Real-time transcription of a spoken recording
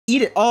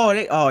Eat it.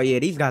 Oh, oh yeah,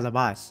 these guys are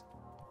bots.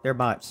 They're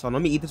bots. So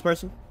let me eat this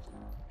person.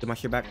 Get my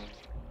shit back.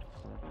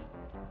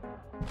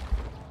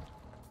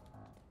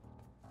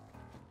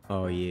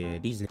 Oh yeah,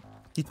 he's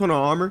putting on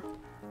armor.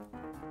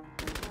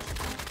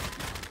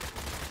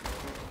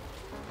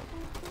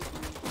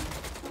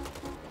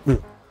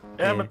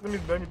 Yeah, let me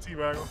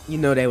teabag him. You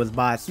know they was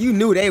bots. You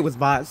knew they was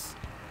bots.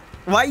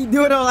 Why you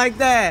doing it like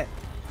that?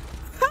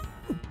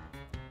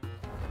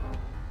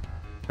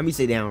 Let me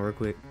sit down real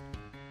quick.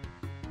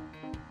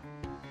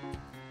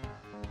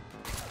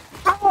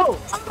 Oh!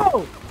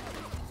 Oh!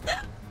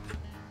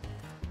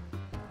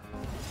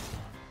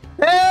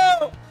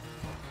 Help!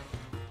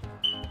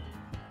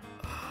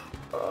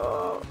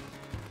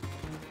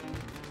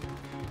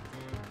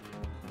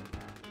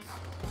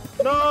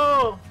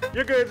 No!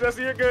 You're good,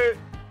 Jesse. You're good.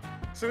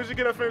 As soon as you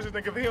get up finish,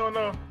 think if he don't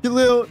know. You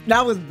little,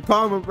 that was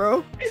karma,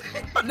 bro.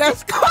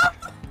 That's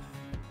karma.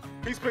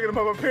 He's picking him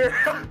up here.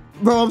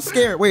 Bro, I'm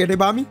scared. Wait, are they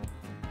by me?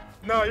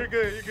 No, you're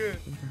good. You're good.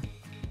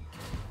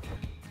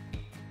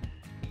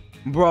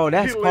 Bro,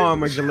 that's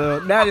karma,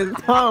 Jalil. That is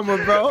karma,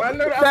 bro. I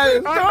know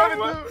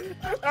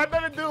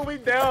the dude we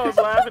down was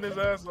laughing his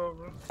ass off,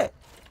 bro.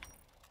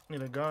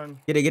 Need a gun.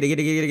 Get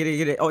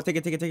it. Oh, take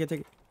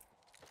it.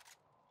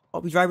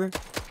 Oh, he's right here.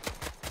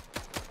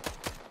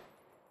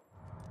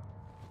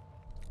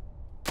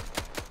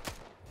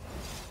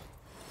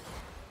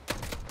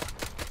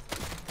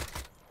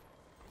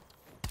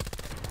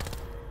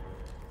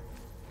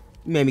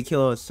 You made me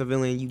kill a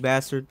civilian, you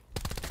bastard.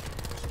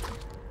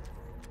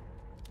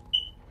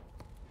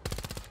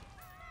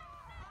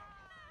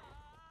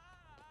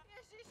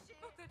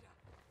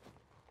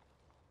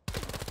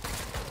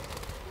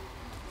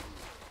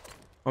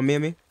 On me.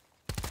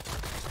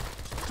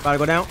 About to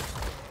go down.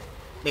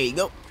 There you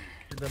go.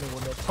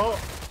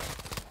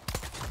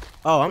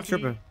 Oh, I'm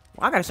tripping.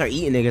 Well, I gotta start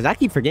eating niggas. I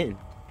keep forgetting.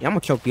 Yeah, I'm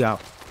gonna choke you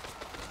out.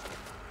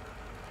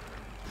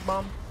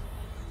 Mom.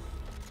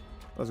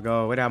 Let's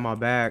go. Wait out my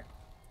back.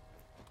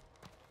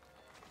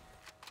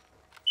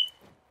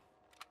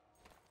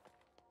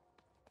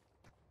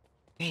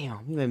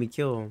 Damn, you made me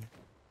kill him.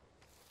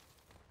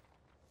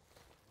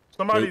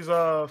 Somebody's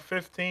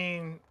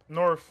 15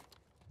 north.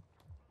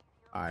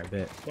 Alright,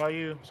 bet. By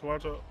you, so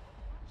watch out.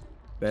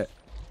 Bet.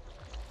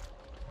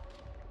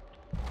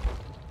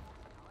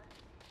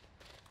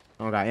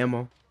 I don't got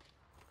ammo.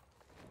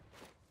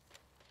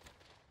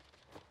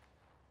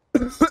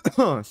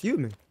 Excuse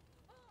me.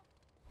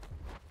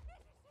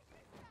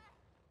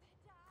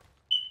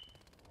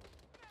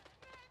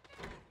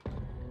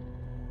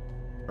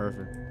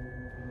 Perfect.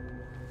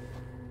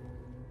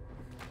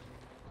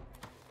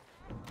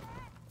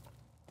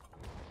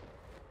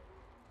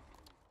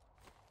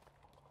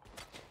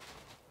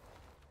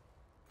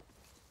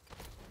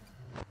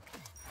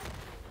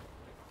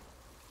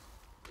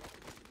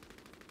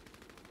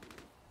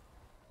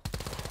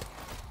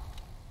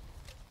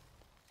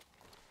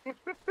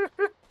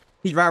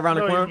 He's right around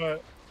the corner.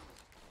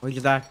 Oh, he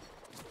just died.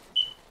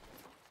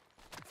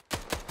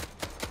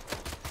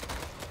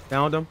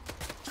 Found him.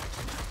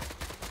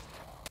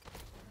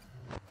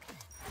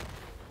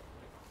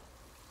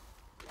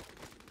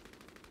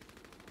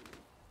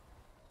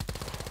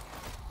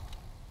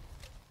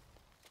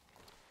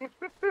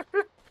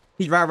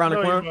 He's right around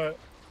the corner.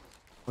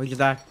 Oh, he just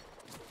died.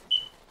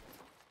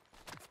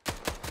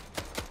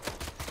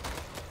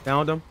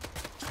 Found him.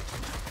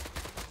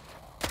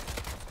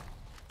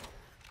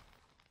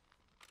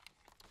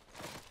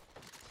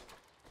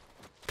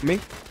 Me?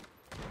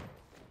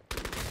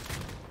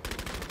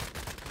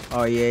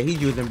 Oh yeah, he's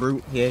using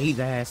brute. Yeah, he's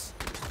ass.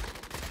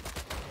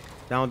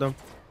 Downed him.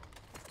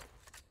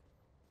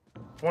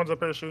 One's up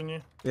here shooting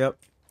you. Yep.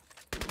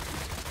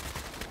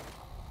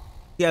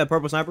 He had a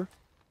purple sniper.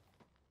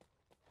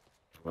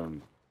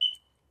 Don't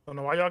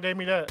know why y'all gave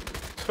me that.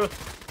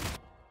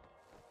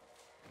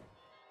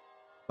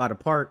 By the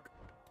park.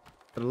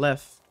 To the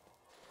left.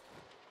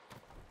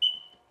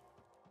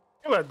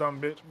 You that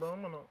dumb bitch, bro.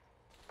 I'm gonna...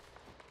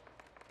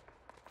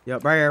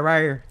 Yep, right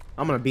here.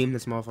 I'm gonna beam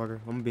this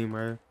motherfucker. I'm gonna beam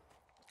right here.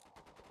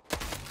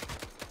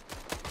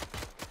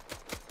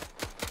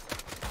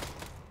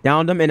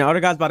 Downed him, and the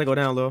other guy's about to go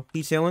down low.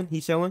 He's healing.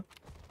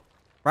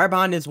 Right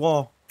behind this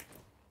wall.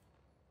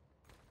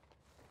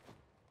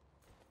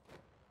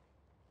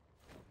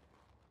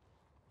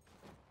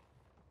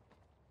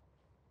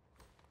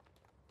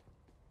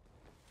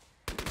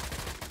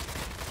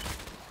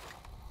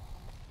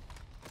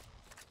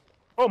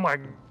 Oh my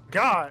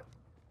god.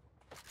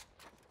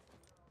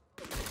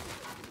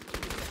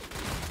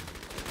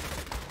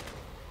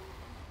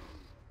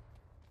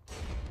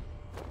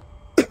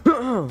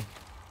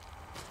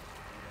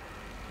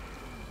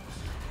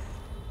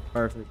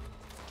 Perfect. Is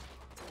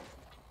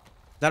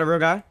that a real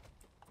guy?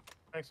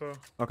 I think so.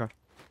 Okay.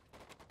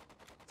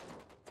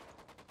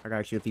 I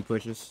got you if he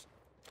pushes.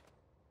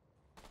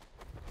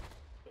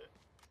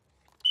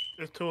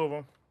 There's two of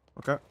them.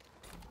 Okay.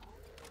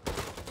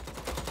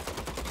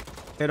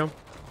 Hit him.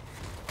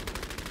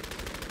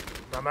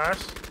 Dumbass.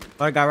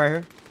 Other guy right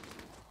here.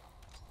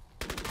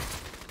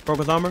 Broke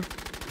his armor.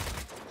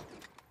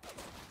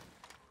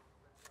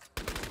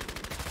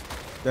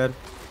 Dead.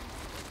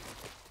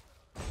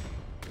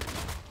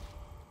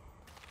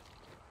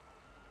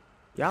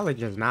 Y'all are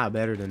just not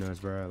better than us,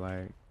 bro.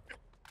 Like,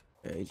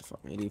 yeah, he's a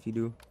fucking idiot if you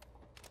do.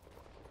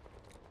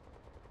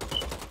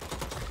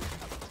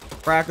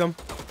 Crack him.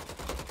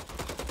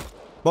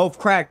 Both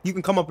cracked. You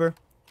can come up here.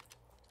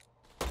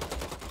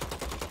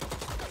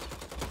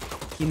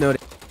 You know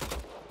that.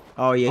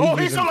 Oh yeah. Oh,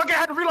 he's so lucky I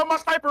had to reload my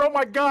sniper. Oh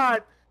my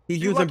god.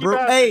 He's using brute.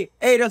 Hey,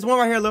 there's one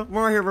right here, Lil.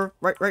 One right here, bro.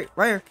 Right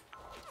here.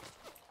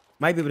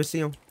 Might be able to see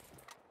him.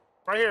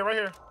 Right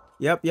here.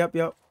 Yep.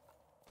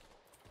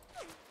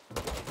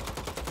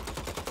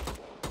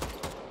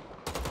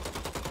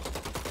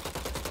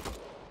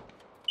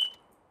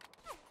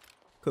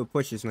 Could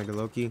push this nigga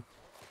low key.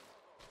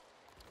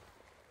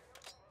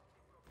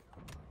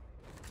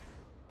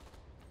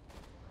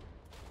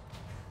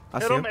 I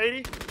see him.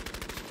 80.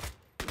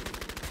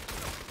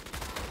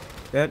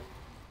 Dead.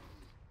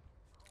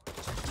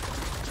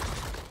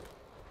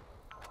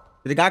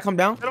 Did the guy come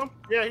down? Hit him?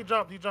 Yeah, he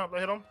jumped. I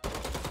hit him.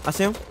 I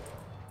see him.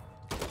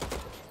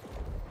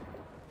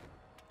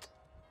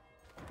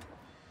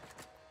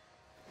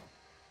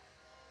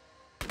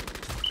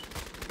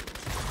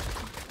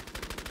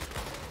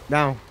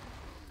 Down.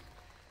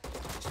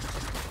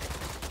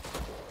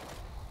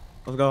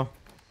 Let's go.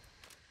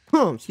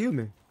 Excuse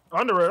me.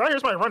 Under it. I hear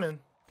somebody running.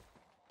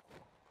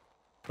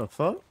 The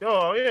fuck?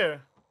 Yo, yeah.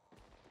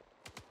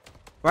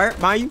 Right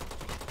by you.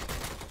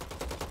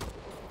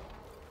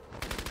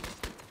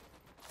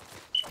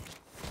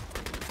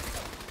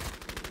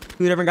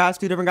 Two different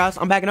guys.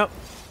 I'm backing up.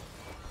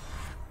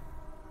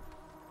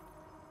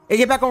 Hey,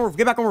 get back on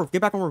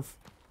roof.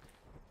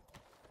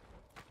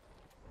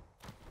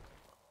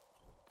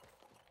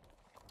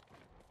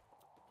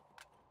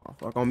 Oh,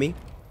 fuck on me.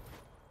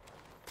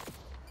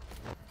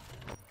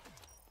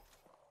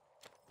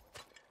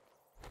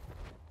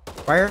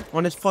 Fire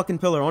on this fucking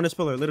pillar,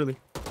 literally.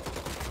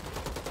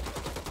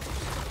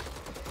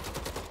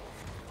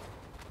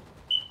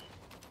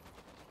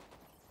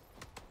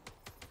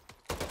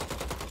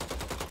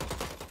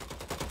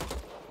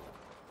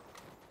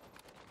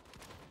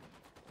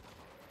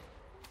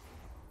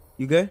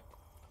 You good?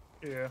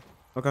 Yeah.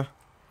 Okay.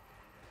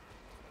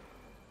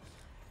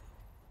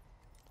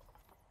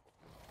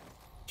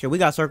 Shit, we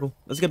got a circle.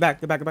 Let's get back.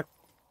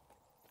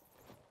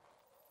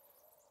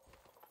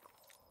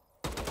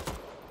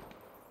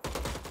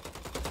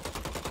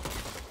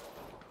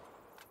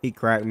 He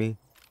cracked me.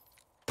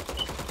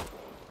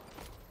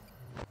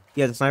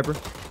 He has a sniper.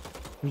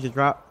 He just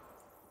dropped.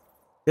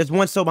 There's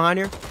one still behind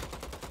here.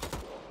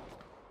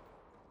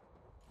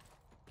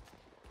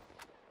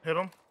 Hit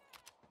him.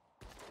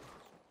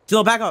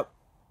 Still back up.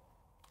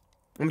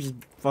 I'm just.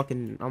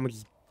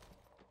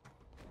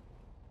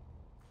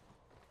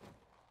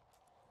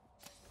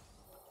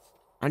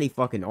 I need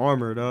fucking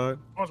armor, dog.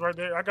 One's right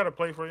there. I got a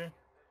play for you.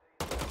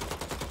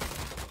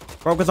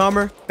 Broke his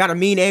armor. Got a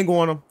mean angle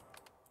on him.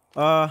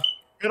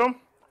 Hit him.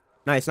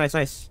 Nice.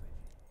 This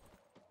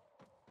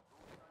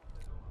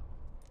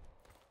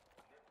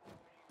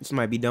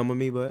might be dumb with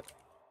me, but.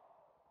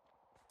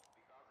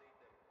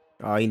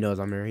 Oh, he knows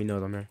I'm here.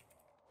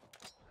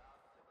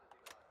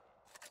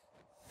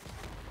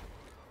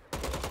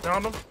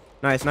 Down him.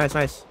 Nice.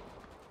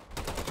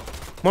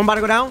 One about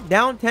to go down.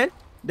 Down. 10.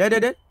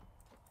 Dead.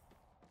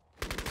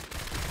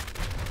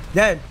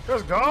 Dead.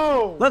 Let's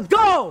go.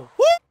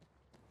 Woo!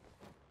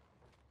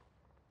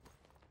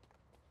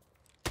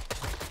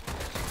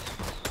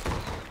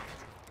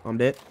 I'm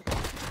dead.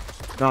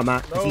 No, I'm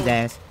not. No. He's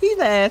ass.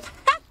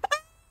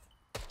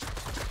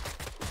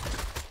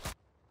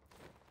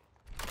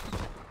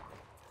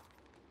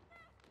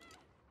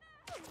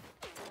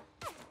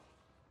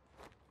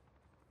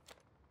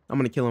 I'm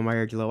gonna kill him right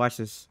here, Jalil. Watch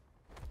this.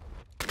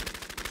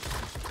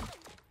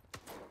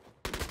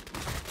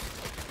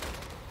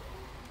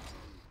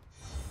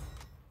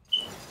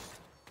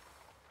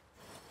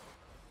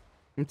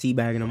 I'm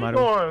teabagging him out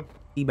of him.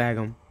 Teabag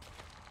him.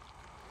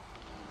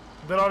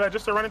 Did all that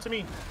just to run into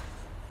me.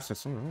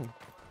 Damn,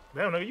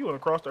 Damn, nigga, you went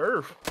across the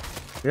earth.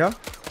 Yeah?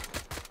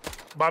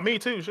 By me,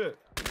 too, shit.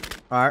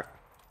 Alright.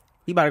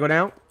 He about to go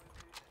down.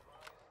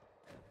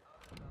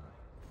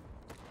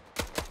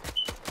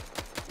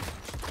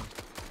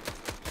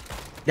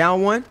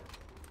 Down one.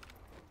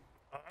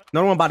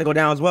 Another one about to go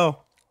down as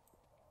well.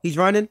 He's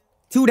running.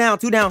 Two down.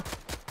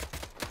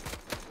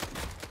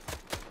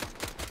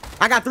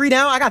 I got three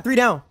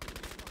down.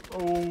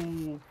 Oh,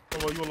 you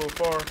a little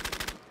far.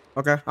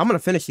 Okay, I'm gonna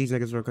finish these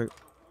niggas real quick.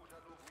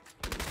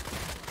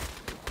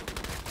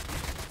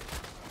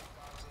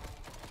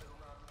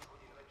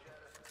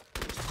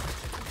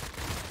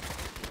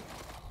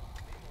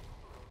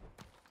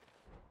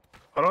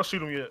 I don't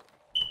shoot him yet.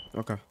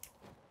 Okay.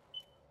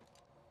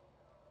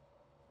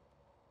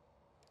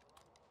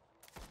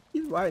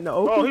 He's right in the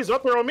open. Oh, he's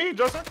up there on me,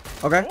 Justin.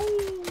 Okay.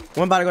 Ooh.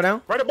 One about to go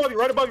down. Right above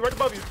you.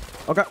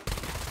 Okay.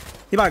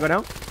 He about to go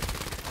down.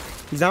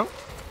 He's down.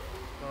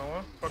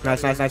 Okay.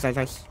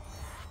 Nice.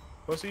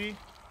 Pussy.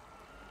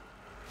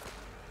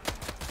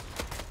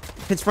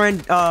 His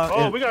friend,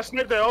 Oh, we got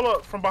sniped there. Hold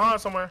up. From behind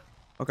somewhere.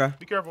 Okay.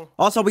 Be careful.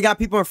 Also, we got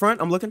people in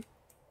front. I'm looking.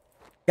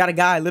 Got a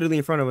guy literally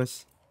in front of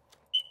us.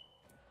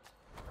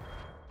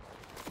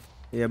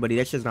 Yeah, buddy,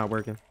 that shit's not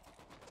working.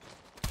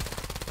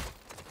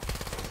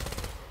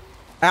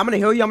 Hey, I'm gonna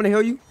heal you. I'm gonna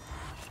heal you.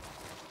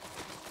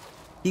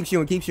 Keep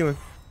shooting. Keep shooting.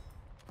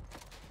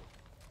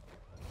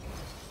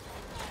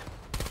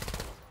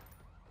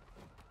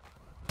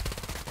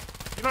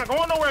 You're not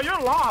going nowhere.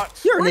 You're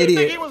locked. You're an Where do you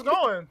idiot. think he was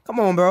going? Come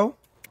on, bro.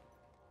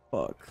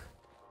 Fuck.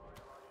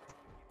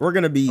 We're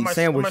gonna be I'm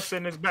sandwiched. gonna sit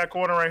in this back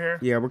corner right here.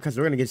 Yeah, because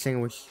we're gonna get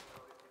sandwiched.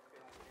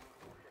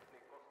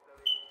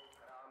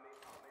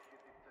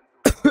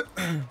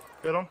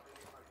 Get him.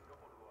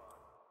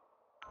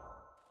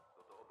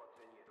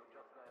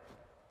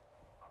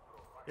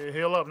 Yeah,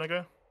 heal up,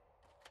 nigga.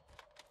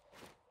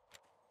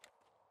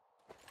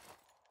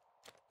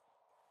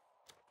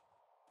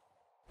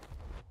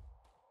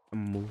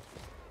 I'm gonna move.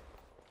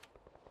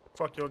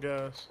 Fuck your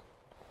guys.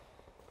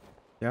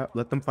 Yeah,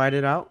 let them fight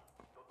it out.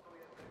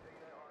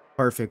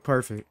 Perfect,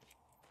 perfect.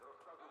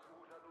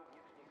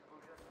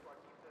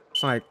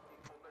 It's like,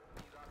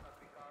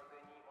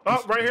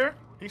 oh, right here.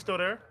 He's still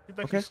there. He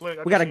thinks okay. he's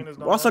slick. We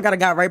also got a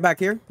guy right back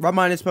here. Right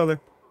behind this pillar.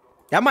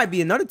 That might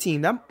be another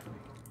team. That.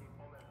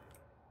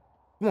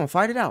 Come on,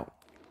 fight it out.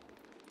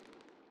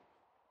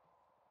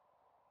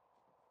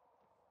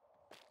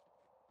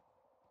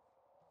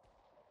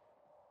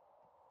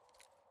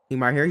 He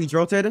right here. He's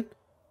rotated.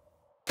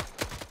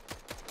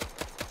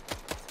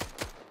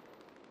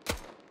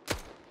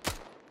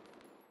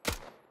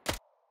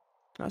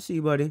 I see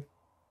you, buddy.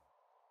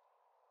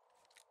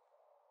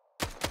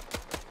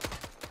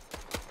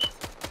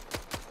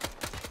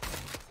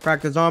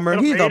 Cracked his armor.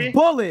 He's a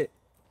bullet.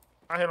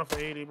 I hit him for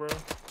 80, bro.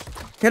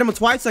 Hit him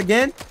twice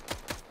again.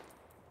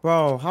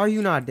 Bro, how are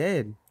you not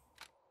dead?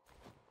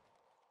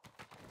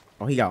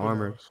 Oh, he got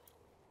armor.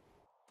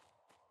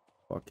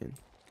 Fucking.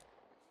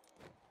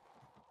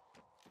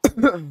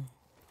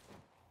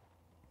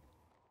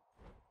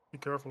 Be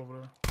careful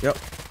over there. Yep.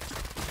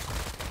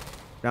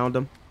 Downed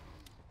him.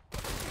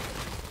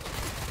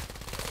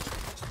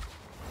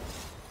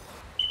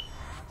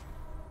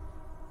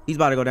 He's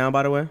about to go down,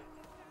 by the way.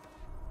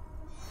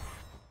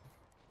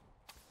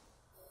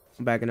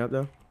 I'm backing up,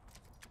 though.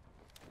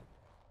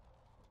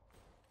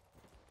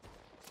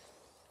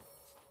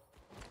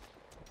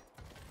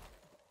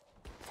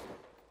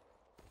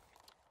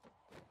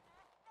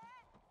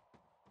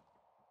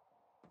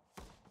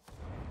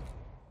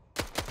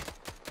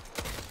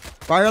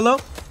 Fire low.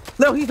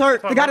 Lil, he's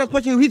hurt. The guy that's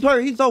pushing you, he's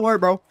hurt. He's so hurt,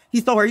 bro.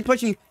 He's so hurt. He's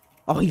pushing you.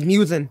 Oh, he's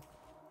musing.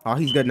 Oh,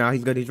 he's good now.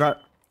 He's good. He's right.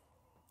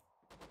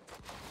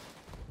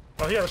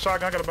 Oh, he had a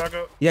shotgun. I gotta back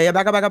up. Yeah, yeah.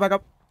 Back up, back up, back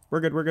up. We're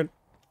good. We're good.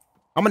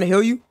 I'm gonna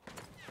heal you.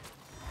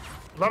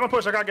 Let him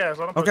push. I got gas.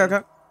 Let him push. Okay,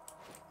 okay.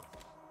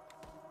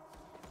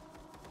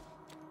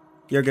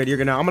 You're good. You're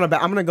good now. I'm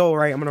gonna go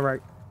right. I'm gonna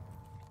right.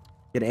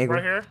 Get an angle.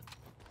 Right here.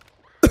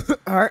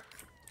 All right.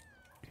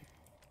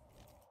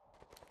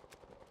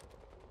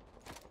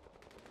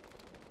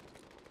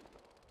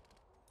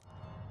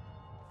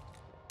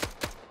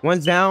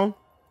 One's down.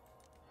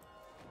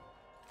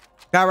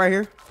 Guy right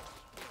here.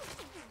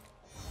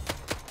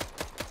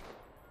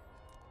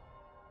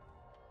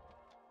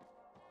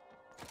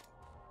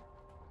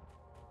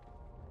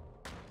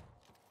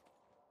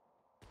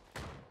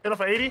 Hit him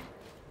for 80.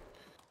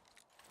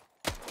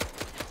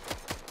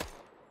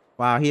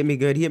 Wow, he hit me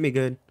good. He hit me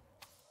good.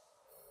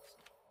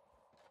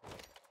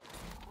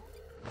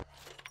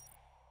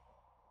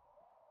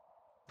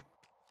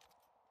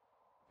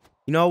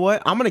 You know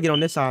what? I'm gonna get on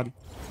this side.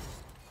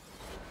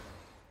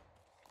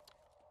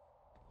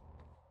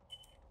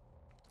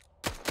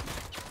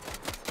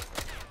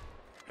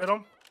 Hit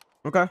him.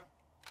 Okay.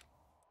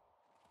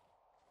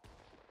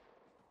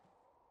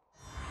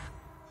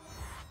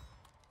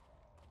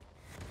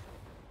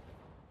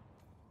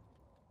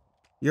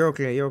 You're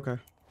okay. You're okay.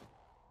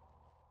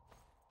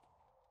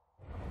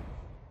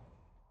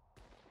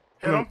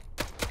 Hit him.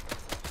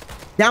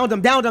 Downed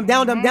him. Downed him.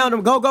 Downed him. Downed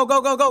him. Go, go,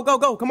 go, go, go, go,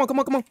 go. Come on, come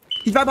on, come on.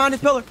 He's right behind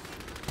this pillar.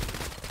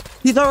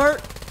 He's so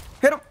hurt.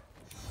 Hit him.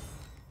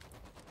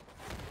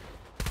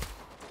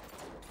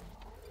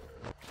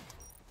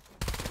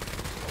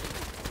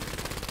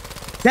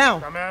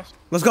 Down. Dumbass.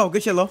 Let's go.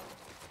 Good shit, Lo.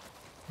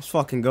 Let's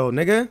fucking go,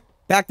 nigga.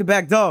 Back to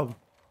back dub.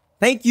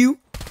 Thank you.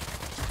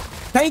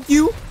 Thank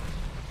you.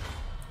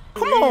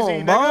 Come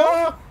on, bro.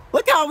 Nigga.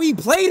 Look how we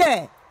play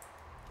that.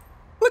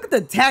 Look at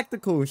the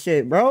tactical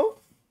shit, bro.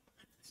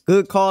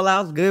 Good call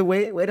outs. Good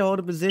way to hold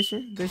the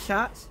position. Good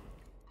shots.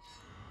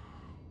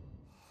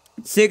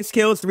 6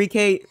 kills,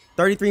 3K,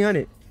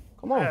 3,300.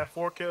 Come on. Yeah,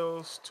 4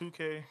 kills,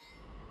 2K.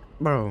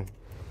 Bro.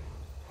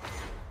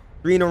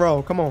 3 in a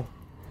row. Come on.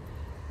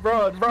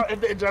 Bro,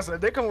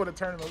 if they come with a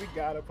tournament, we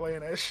gotta play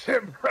in that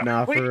shit, bro.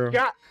 Nah, for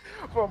real.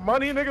 For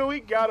money, nigga, we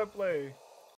gotta play.